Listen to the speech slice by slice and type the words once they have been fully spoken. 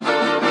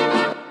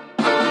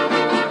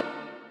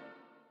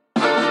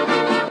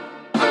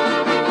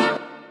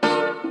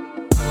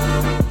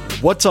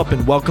What's up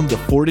and welcome to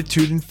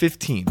Fortitude in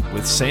 15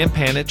 with Sam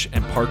Panich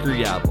and Parker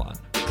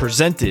Yablon,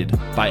 presented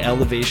by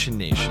Elevation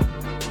Nation.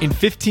 In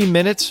 15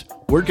 minutes,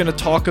 we're going to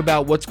talk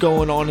about what's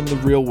going on in the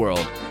real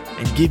world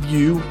and give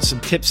you some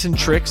tips and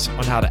tricks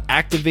on how to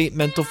activate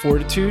mental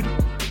fortitude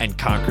and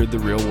conquer the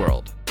real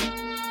world.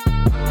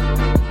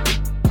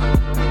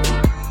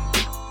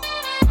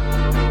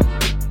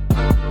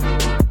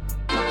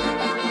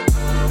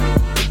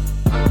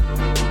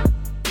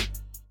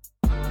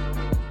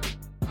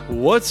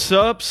 What's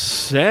up,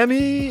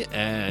 Sammy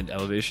and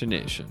Elevation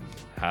Nation?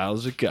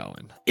 How's it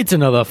going? It's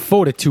another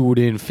Fortitude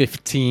in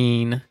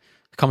 15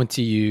 coming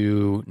to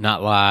you,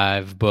 not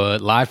live,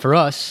 but live for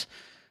us.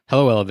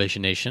 Hello,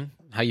 Elevation Nation.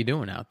 How you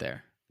doing out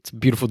there? It's a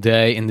beautiful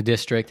day in the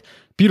district,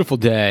 beautiful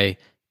day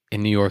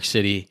in New York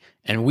City,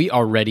 and we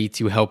are ready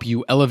to help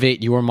you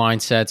elevate your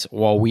mindsets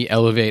while we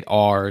elevate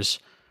ours.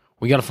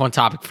 We got a fun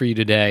topic for you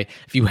today.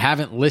 If you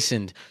haven't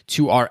listened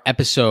to our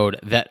episode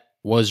that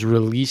was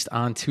released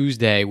on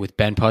Tuesday with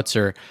Ben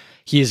Putzer.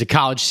 He is a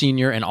college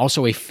senior and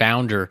also a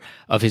founder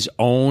of his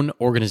own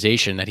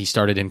organization that he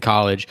started in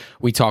college.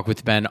 We talk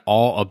with Ben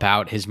all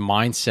about his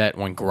mindset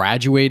when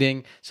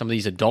graduating, some of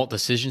these adult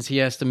decisions he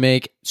has to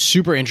make.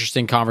 Super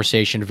interesting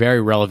conversation,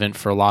 very relevant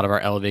for a lot of our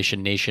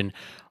Elevation Nation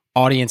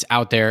audience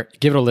out there.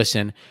 Give it a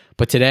listen.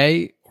 But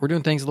today, we're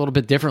doing things a little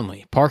bit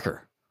differently.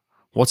 Parker,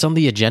 what's on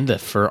the agenda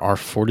for our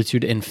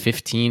Fortitude in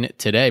 15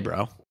 today,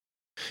 bro?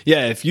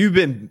 Yeah, if you've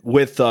been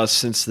with us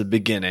since the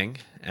beginning,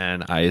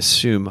 and I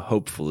assume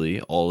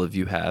hopefully all of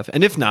you have,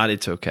 and if not,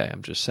 it's okay.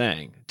 I'm just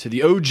saying. To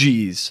the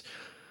OGs,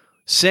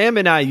 Sam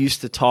and I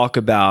used to talk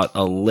about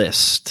a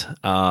list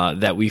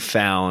that we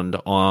found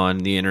on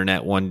the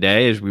internet one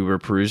day as we were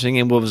perusing,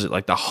 and what was it,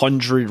 like the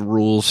 100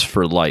 rules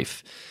for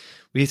life.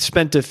 We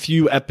spent a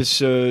few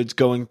episodes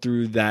going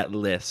through that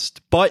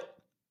list, but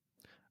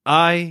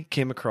I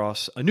came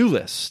across a new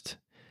list,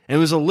 and it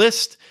was a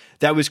list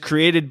that was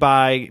created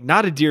by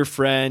not a dear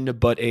friend,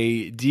 but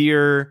a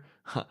dear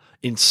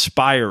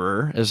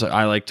inspirer, as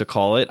I like to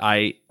call it.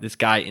 This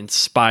guy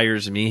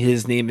inspires me.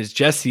 His name is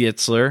Jesse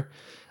Itzler,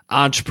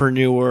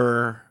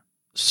 entrepreneur,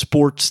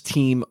 sports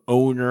team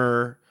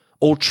owner,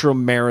 ultra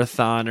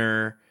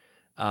marathoner,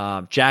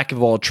 jack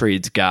of all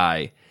trades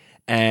guy.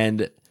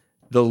 And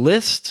the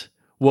list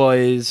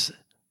was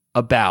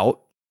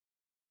about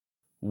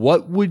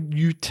what would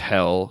you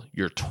tell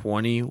your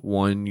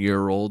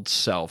 21-year-old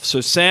self.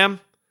 So Sam,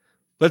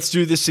 let's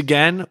do this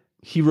again.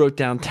 He wrote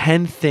down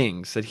 10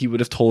 things that he would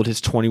have told his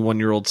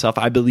 21-year-old self.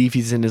 I believe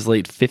he's in his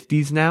late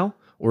 50s now,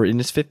 or in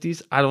his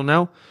 50s. I don't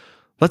know.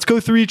 Let's go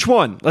through each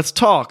one. Let's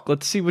talk.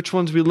 Let's see which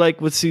ones we like,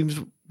 which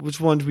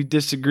ones we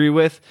disagree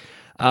with,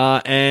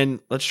 and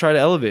let's try to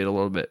elevate a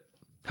little bit.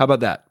 How about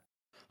that?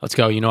 Let's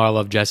go. You know I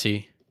love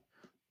Jesse.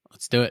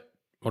 Let's do it.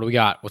 What do we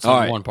got? What's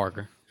number one,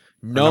 Parker?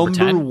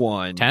 Number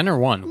 1. 10 or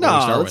 1?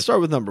 No, let's start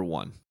with number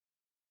 1.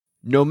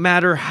 No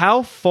matter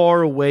how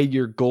far away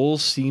your goal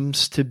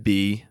seems to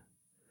be,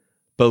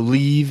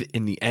 believe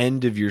in the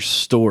end of your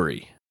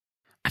story.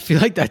 I feel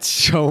like that's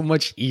so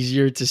much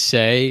easier to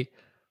say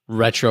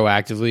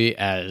retroactively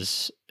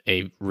as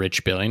a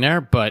rich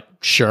billionaire, but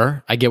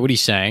sure, I get what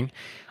he's saying.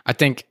 I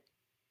think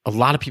a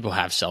lot of people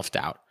have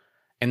self-doubt,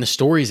 and the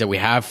stories that we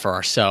have for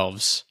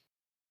ourselves,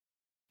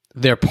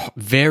 they're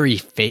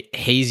very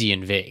hazy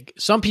and vague.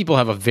 Some people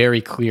have a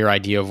very clear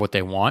idea of what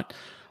they want,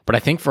 but I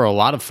think for a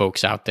lot of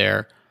folks out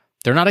there,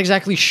 they're not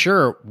exactly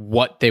sure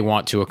what they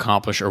want to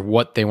accomplish or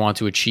what they want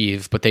to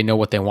achieve, but they know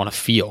what they want to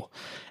feel.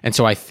 And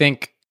so I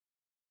think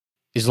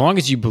as long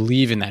as you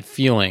believe in that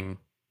feeling,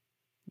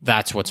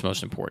 that's what's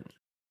most important.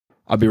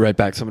 I'll be right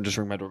back. Someone just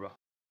ring my doorbell.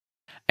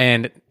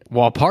 And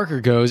while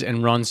Parker goes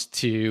and runs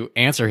to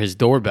answer his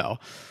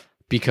doorbell,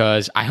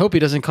 because I hope he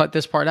doesn't cut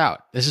this part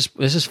out. This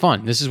is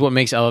fun. This is what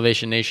makes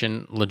Elevation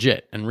Nation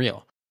legit and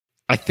real.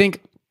 I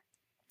think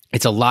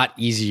it's a lot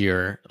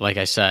easier, like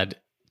I said,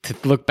 to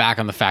look back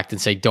on the fact and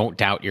say, don't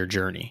doubt your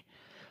journey.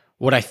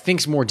 What I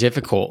think is more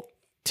difficult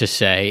to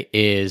say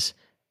is,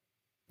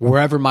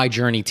 wherever my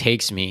journey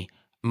takes me,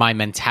 my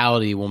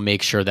mentality will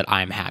make sure that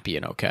I'm happy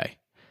and okay.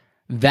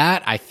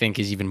 That, I think,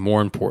 is even more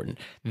important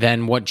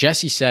than what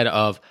Jesse said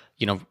of,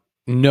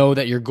 know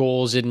that your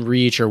goal is in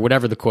reach, or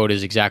whatever the quote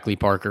is exactly,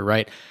 Parker,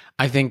 right?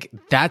 I think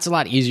that's a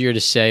lot easier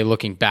to say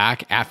looking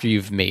back after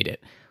you've made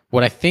it.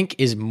 What I think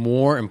is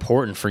more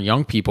important for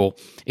young people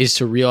is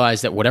to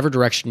realize that whatever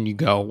direction you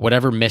go,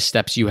 whatever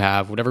missteps you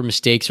have, whatever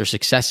mistakes or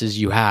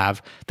successes you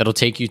have that'll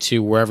take you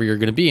to wherever you're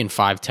going to be in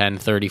 5, 10,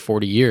 30,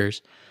 40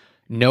 years,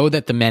 know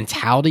that the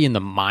mentality and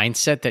the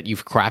mindset that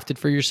you've crafted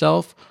for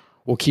yourself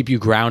will keep you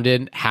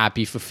grounded,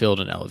 happy, fulfilled,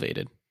 and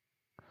elevated.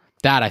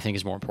 That, I think,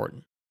 is more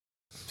important.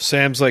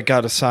 Sam's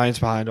got a science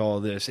behind all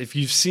of this. If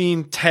you've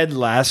seen Ted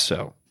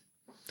Lasso,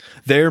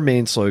 their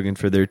main slogan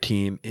for their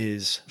team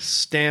is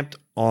stamped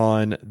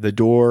on the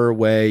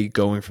doorway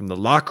going from the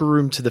locker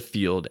room to the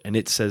field, and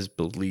it says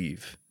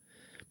believe.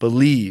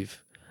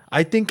 Believe.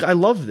 I think I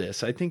love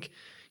this. I think,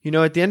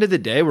 at the end of the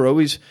day, we're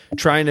always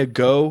trying to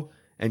go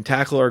and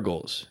tackle our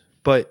goals.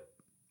 But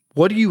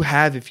what do you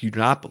have if you're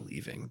not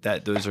believing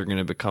that those are going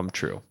to become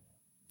true?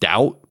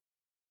 Doubt?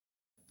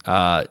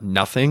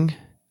 nothing.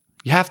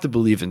 You have to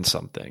believe in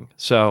something.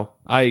 So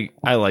I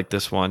like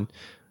this one.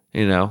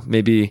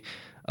 Maybe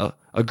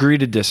agree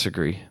to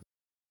disagree.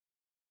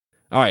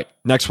 All right,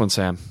 next one,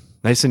 Sam.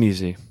 Nice and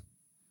easy.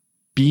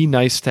 Be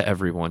nice to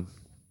everyone.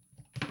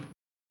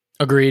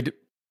 Agreed.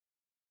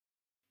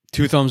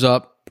 2 thumbs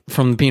up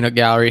from the peanut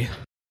gallery.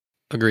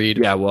 Agreed.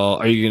 Yeah, well,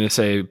 are you going to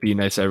say be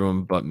nice to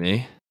everyone but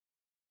me?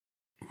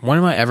 When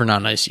am I ever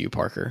not nice to you,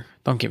 Parker?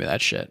 Don't give me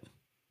that shit.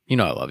 You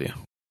know I love you.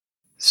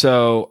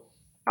 So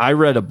I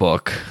read a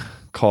book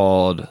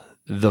called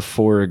The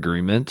 4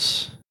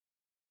 Agreements,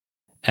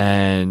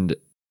 and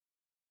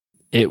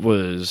it's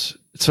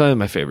one of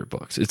my favorite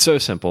books. It's so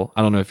simple.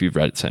 I don't know if you've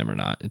read it, Sam, or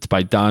not. It's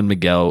by Don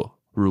Miguel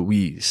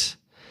Ruiz.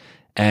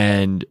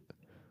 And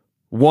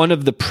one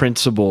of the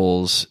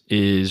principles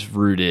is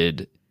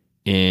rooted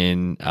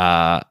in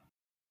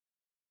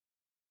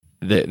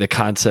the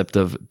concept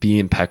of be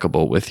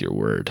impeccable with your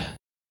word.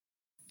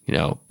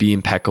 Be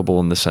impeccable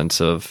in the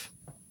sense of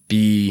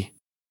be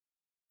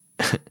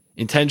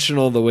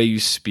intentional the way you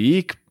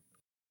speak.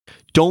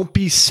 Don't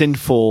be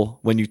sinful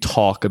when you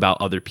talk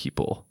about other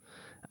people,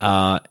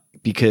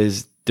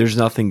 because there's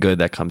nothing good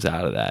that comes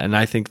out of that. And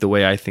I think the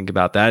way I think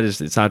about that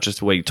is it's not just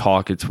the way you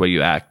talk, it's the way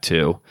you act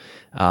too.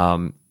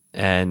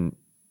 And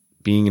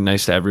being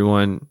nice to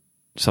everyone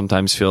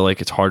sometimes feel like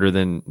it's harder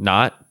than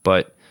not,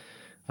 but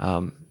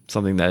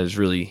something that is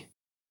really,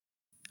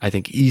 I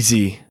think,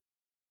 easy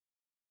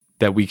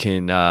that we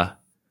can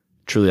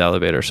truly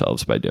elevate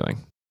ourselves by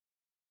doing.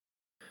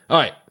 All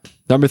right,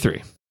 number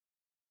 3.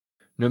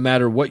 No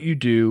matter what you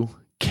do,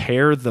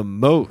 care the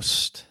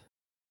most.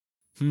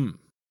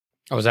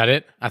 Oh, is that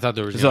it? I thought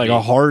there was. It's like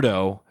a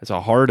hardo. It's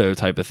a hardo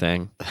type of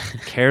thing.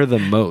 Care the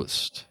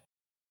most.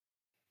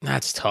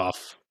 That's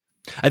tough.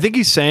 I think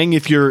he's saying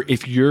if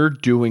you're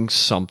doing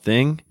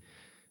something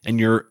and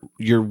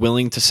you're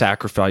willing to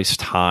sacrifice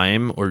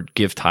time or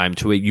give time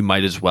to it, you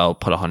might as well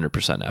put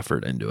 100%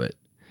 effort into it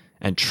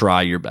and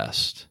try your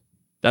best.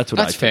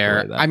 That's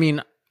fair. I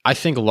mean, I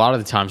think a lot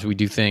of the times we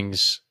do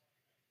things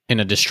in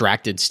a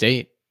distracted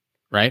state,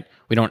 right?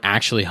 We don't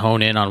actually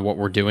hone in on what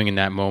we're doing in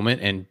that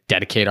moment and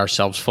dedicate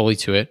ourselves fully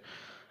to it.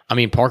 I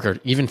mean, Parker,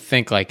 even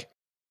think like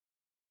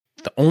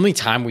the only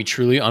time we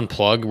truly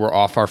unplug, we're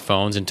off our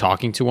phones and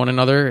talking to one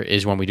another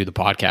is when we do the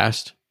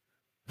podcast,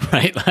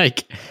 right?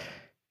 Like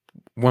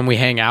when we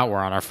hang out, we're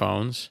on our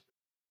phones.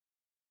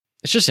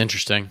 It's just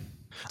interesting.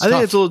 I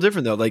think it's a little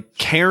different though. Like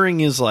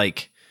caring is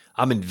like,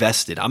 I'm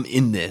invested. I'm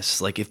in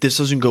this. Like if this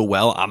doesn't go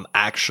well, I'm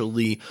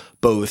actually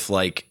both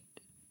like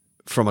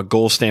from a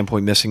goal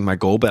standpoint missing my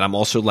goal, but I'm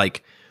also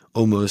like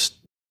almost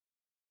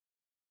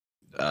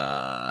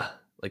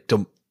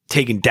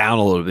taken down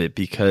a little bit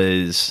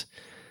because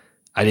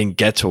I didn't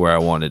get to where I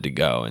wanted to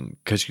go and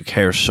because you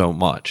care so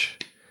much.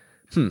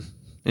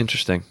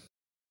 Interesting.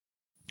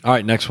 All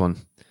right, next one.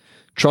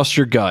 Trust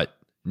your gut,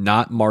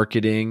 not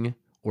marketing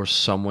or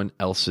someone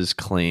else's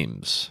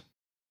claims.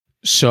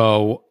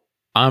 So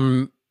I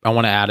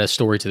want to add a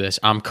story to this.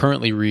 I'm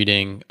currently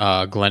reading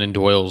Glennon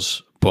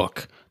Doyle's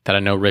book that I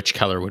know Rich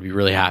Keller would be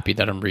really happy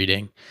that I'm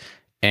reading.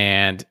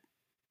 And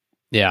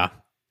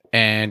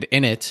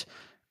in it,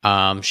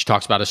 she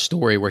talks about a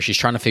story where she's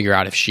trying to figure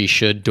out if she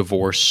should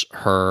divorce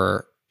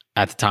her,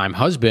 at the time,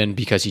 husband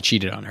because he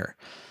cheated on her.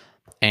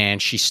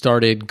 And she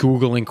started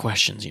Googling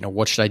questions.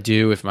 What should I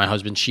do if my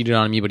husband cheated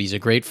on me, but he's a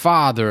great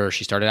father?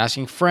 She started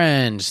asking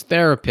friends,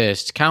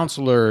 therapists,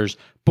 counselors,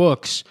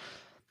 books.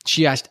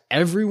 She asked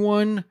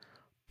everyone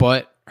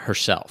but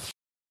herself.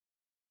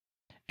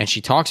 And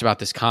she talks about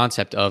this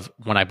concept of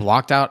when I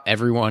blocked out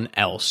everyone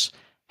else,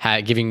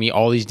 giving me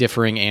all these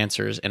differing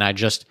answers, and I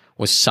just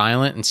was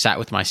silent and sat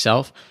with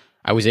myself,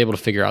 I was able to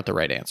figure out the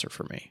right answer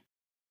for me.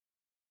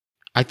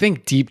 I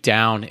think deep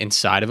down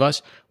inside of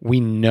us, we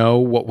know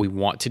what we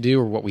want to do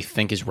or what we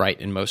think is right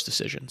in most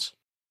decisions.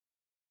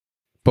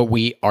 But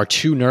we are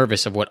too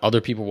nervous of what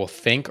other people will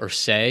think or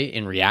say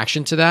in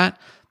reaction to that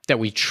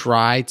we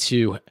try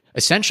to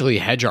essentially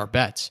hedge our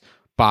bets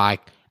by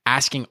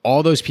asking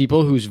all those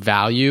people whose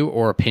value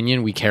or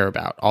opinion we care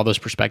about, all those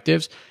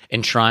perspectives,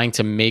 and trying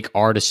to make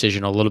our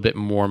decision a little bit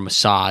more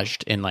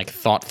massaged and like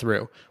thought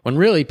through. When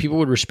really people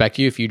would respect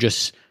you if you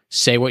just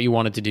say what you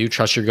wanted to do,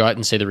 trust your gut,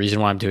 and say the reason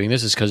why I'm doing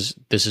this is because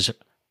this is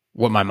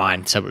what my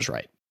mind said was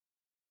right.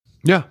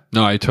 Yeah,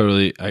 no, I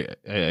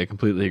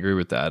completely agree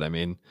with that. I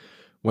mean,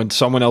 when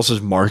someone else is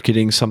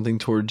marketing something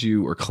towards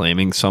you or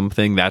claiming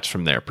something, that's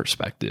from their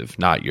perspective,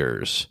 not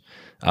yours.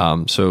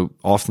 So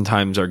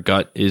oftentimes our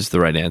gut is the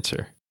right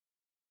answer.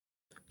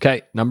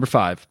 Okay, number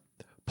 5.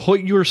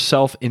 Put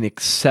yourself in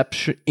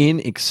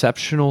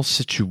exceptional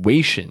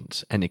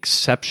situations and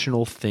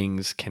exceptional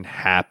things can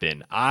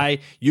happen.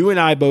 You and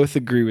I both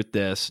agree with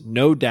this.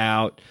 No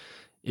doubt.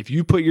 If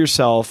you put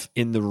yourself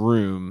in the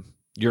room,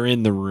 you're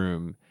in the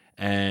room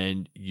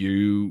and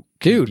you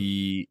could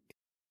be,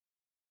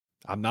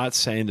 I'm not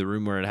saying the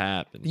room where it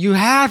happened. You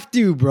have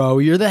to, bro.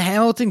 You're the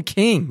Hamilton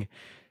King.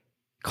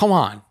 Come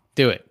on,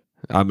 do it.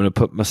 I'm going to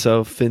put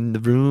myself in the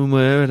room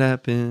where it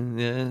happened.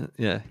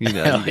 Yeah, you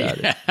got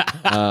it.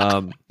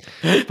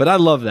 But I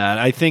love that.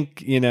 I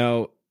think,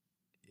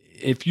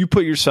 if you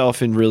put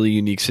yourself in really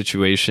unique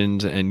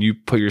situations and you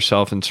put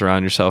yourself and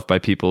surround yourself by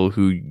people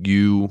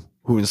who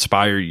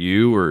inspire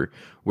you or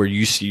where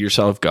you see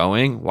yourself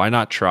going, why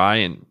not try?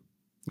 And,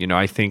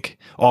 I think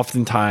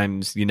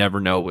oftentimes you never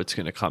know what's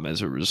going to come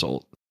as a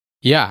result.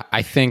 Yeah,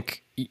 I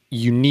think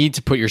you need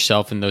to put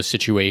yourself in those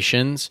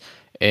situations.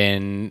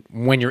 And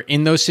when you're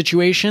in those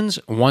situations,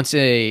 once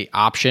a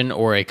option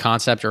or a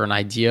concept or an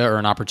idea or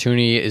an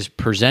opportunity is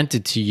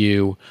presented to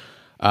you,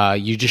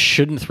 you just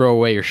shouldn't throw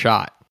away your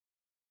shot.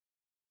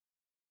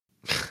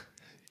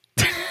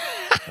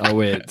 Oh,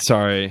 wait.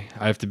 Sorry.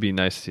 I have to be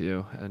nice to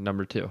you.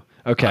 Number 2.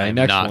 Okay, I'm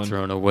next not one.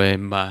 throwing away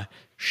my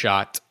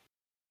shot.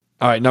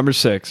 All right, number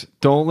 6.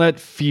 Don't let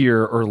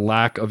fear or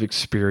lack of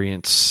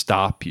experience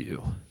stop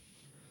you.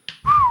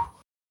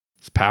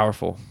 It's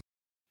powerful.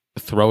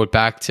 Throw it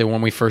back to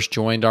when we first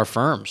joined our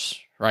firms,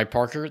 right,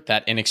 Parker?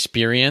 That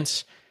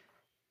inexperience,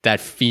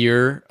 that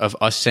fear of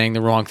us saying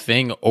the wrong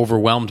thing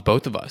overwhelmed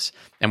both of us.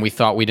 And we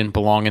thought we didn't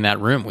belong in that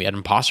room. We had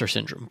imposter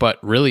syndrome. But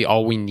really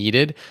all we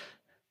needed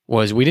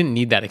was we didn't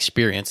need that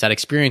experience. That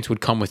experience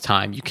would come with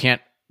time. You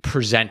can't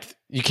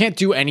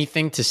do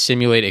anything to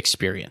simulate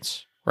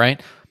experience, right?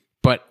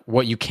 But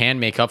what you can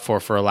make up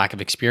for a lack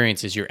of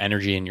experience is your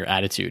energy and your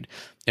attitude.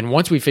 And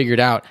once we figured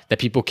out that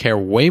people care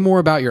way more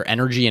about your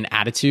energy and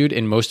attitude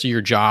in most of your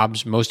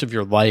jobs, most of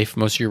your life,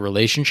 most of your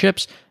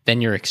relationships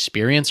than your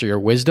experience or your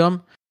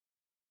wisdom,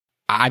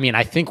 I mean,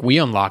 I think we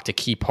unlocked a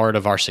key part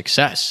of our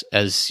success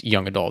as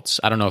young adults.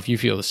 I don't know if you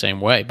feel the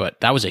same way,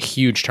 but that was a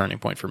huge turning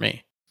point for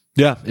me.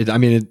 Yeah.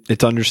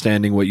 It's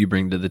understanding what you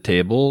bring to the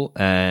table.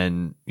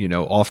 And,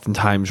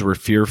 oftentimes we're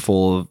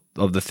fearful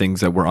of the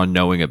things that we're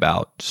unknowing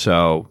about.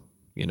 So,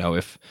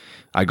 if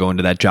I go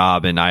into that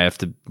job and I have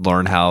to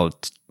learn how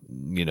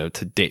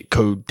to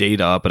code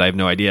data, but I have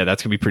no idea,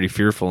 that's going to be pretty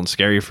fearful and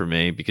scary for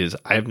me because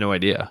I have no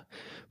idea.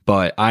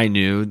 But I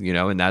knew,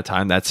 in that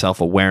time, that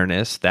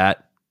self-awareness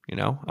that, I'm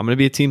going to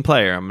be a team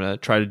player. I'm going to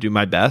try to do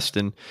my best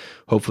and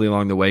hopefully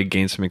along the way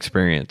gain some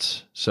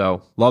experience.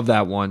 So love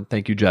that one.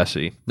 Thank you,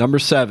 Jesse. Number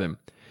 7,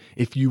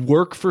 if you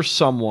work for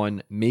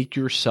someone, make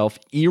yourself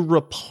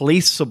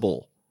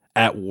irreplaceable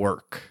at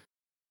work.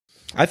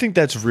 I think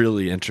that's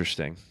really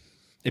interesting.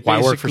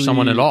 Why work for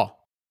someone at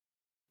all?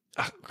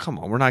 Come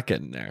on, we're not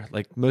getting there.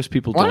 Like most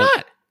people Why don't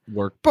not?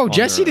 Work. Bro,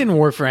 Jesse didn't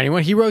work for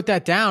anyone. He wrote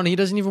that down. He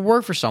doesn't even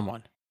work for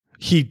someone.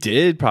 He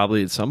did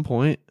probably at some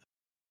point.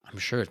 I'm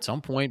sure at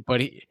some point,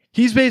 but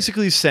he's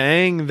basically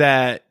saying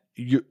that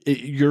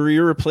you're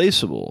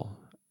irreplaceable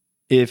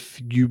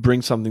if you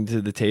bring something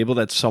to the table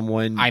that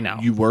someone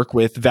you work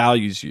with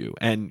values you.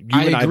 And you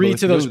and I agree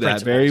to those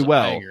that very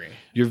well. I agree.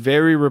 You're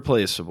very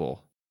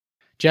replaceable.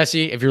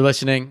 Jesse, if you're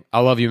listening, I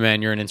love you,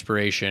 man. You're an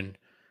inspiration.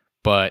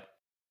 But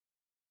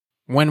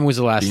when was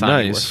the last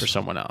time you worked for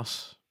someone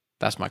else?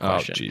 That's my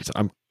question. Oh, jeez.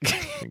 I'm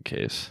in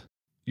case.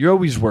 You're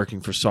always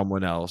working for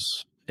someone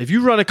else. If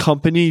you run a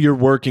company, you're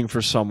working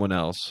for someone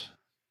else.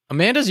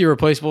 Amanda's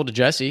irreplaceable to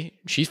Jesse.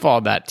 She's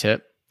followed that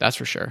tip. That's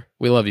for sure.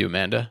 We love you,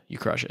 Amanda. You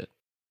crush it.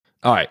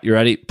 All right. You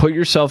ready? Put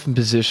yourself in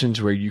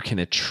positions where you can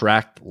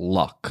attract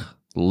luck.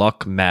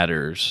 Luck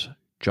matters.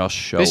 Just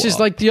show up. This is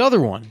like the other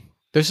one.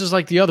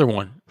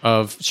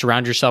 Of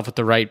surround yourself with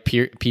the right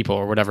people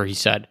or whatever he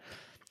said.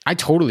 I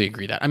totally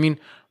agree that. I mean,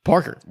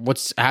 Parker,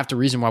 what's half the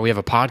reason why we have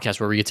a podcast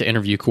where we get to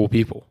interview cool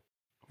people?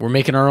 We're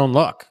making our own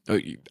luck.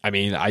 I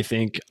mean, I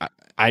think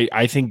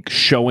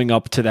showing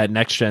up to that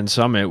Next Gen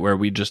Summit where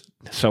we just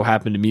so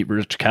happened to meet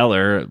Rich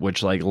Keller,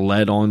 which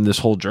led on this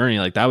whole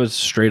journey, that was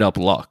straight up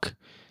luck.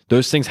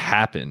 Those things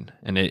happen.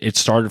 And it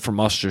started from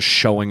us just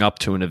showing up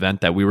to an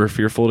event that we were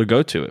fearful to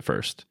go to at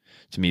first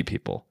to meet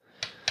people.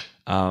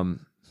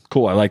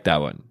 Cool. I like that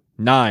one.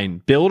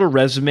 9, build a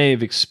resume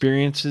of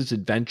experiences,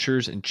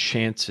 adventures, and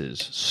chances.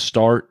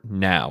 Start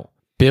now.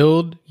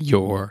 Build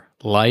your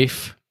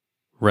life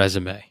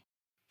resume.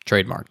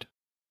 Trademarked.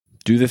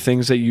 Do the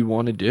things that you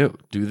want to do.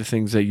 Do the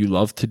things that you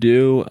love to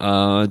do.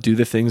 Do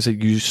the things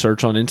that you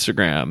search on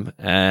Instagram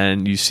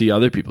and you see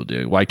other people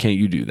doing. Why can't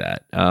you do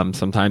that?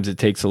 Sometimes it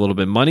takes a little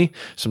bit of money.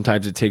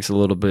 Sometimes it takes a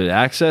little bit of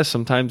access.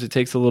 Sometimes it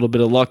takes a little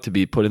bit of luck to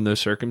be put in those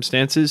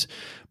circumstances.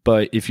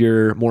 But if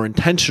you're more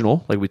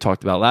intentional, like we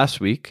talked about last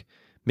week,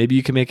 maybe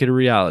you can make it a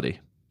reality.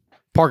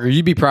 Parker,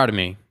 you'd be proud of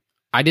me.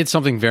 I did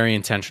something very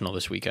intentional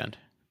this weekend,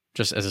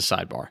 just as a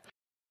sidebar.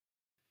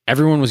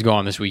 Everyone was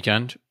gone this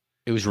weekend.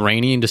 It was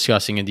rainy and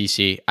disgusting in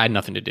DC. I had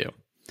nothing to do.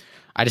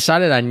 I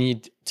decided I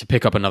need to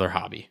pick up another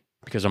hobby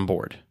because I'm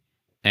bored.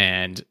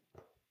 And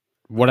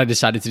what I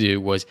decided to do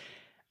was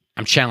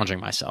I'm challenging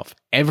myself.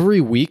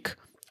 Every week,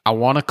 I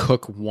want to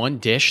cook one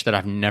dish that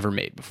I've never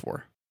made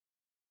before.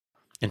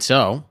 And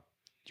so,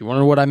 do you want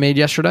to know what I made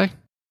yesterday?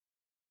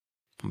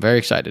 I'm very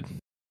excited.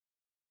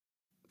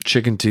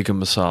 Chicken tikka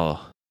masala.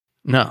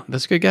 No,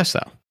 that's a good guess,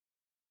 though.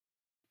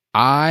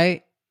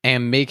 I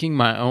am making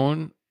my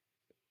own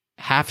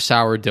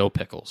half-sour dill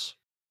pickles.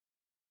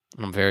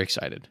 I'm very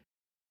excited.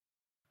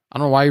 I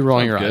don't know why you're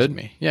rolling your eyes at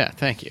me. Yeah,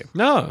 thank you.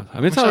 No, I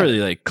mean, it's not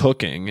really like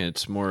cooking.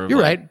 It's more of You're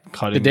right.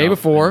 Cutting the day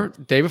before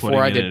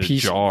I did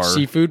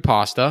seafood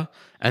pasta.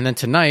 And then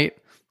tonight,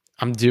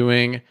 I'm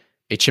doing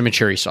a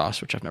chimichurri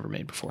sauce, which I've never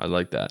made before. I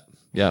like that.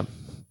 Yeah,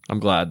 I'm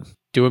glad.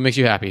 Do what makes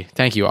you happy.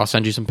 Thank you. I'll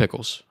send you some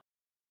pickles.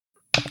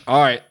 All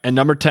right. And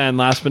number 10,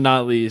 last but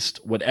not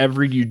least,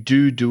 whatever you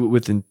do, do it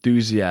with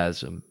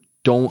enthusiasm.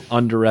 Don't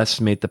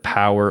underestimate the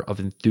power of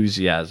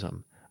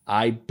enthusiasm.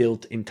 I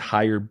built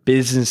entire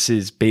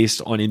businesses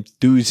based on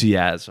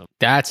enthusiasm.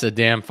 That's the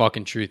damn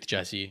fucking truth,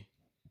 Jesse.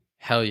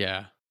 Hell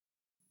yeah.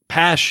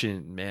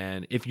 Passion,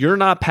 man. If you're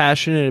not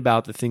passionate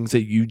about the things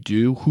that you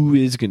do, who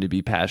is going to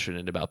be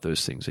passionate about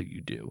those things that you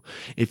do?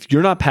 If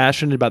you're not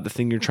passionate about the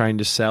thing you're trying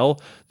to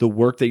sell, the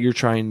work that you're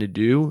trying to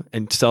do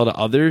and sell to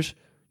others,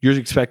 you're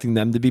expecting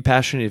them to be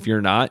passionate if you're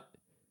not,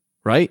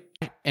 right?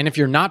 And if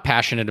you're not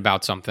passionate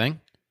about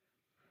something,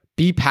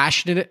 be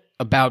passionate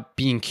about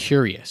being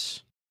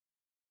curious.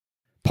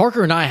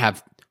 Parker and I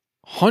have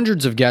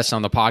hundreds of guests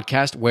on the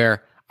podcast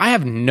where I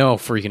have no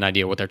freaking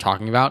idea what they're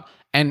talking about.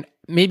 And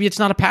maybe it's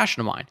not a passion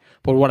of mine,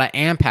 but what I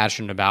am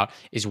passionate about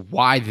is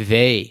why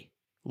they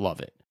love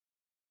it.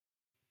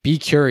 Be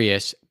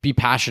curious, be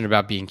passionate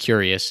about being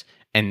curious,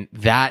 and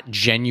that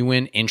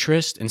genuine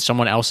interest in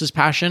someone else's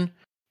passion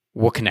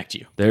will connect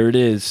you. There it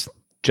is.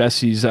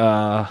 Jesse's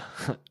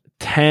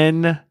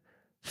 10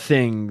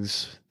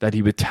 things that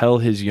he would tell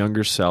his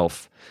younger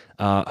self.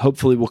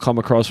 Hopefully we'll come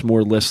across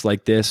more lists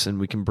like this and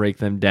we can break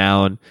them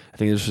down. I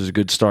think this was a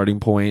good starting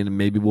point, and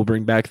maybe we'll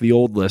bring back the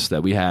old list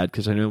that we had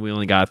because I know we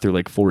only got through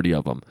like 40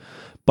 of them.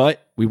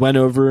 But we went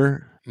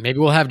over. Maybe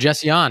we'll have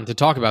Jesse on to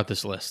talk about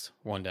this list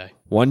one day.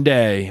 One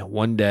day.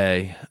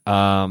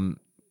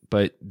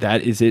 But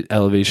that is it,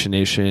 Elevation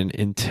Nation.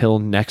 Until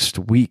next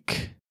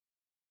week.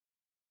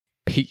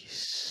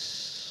 Peace.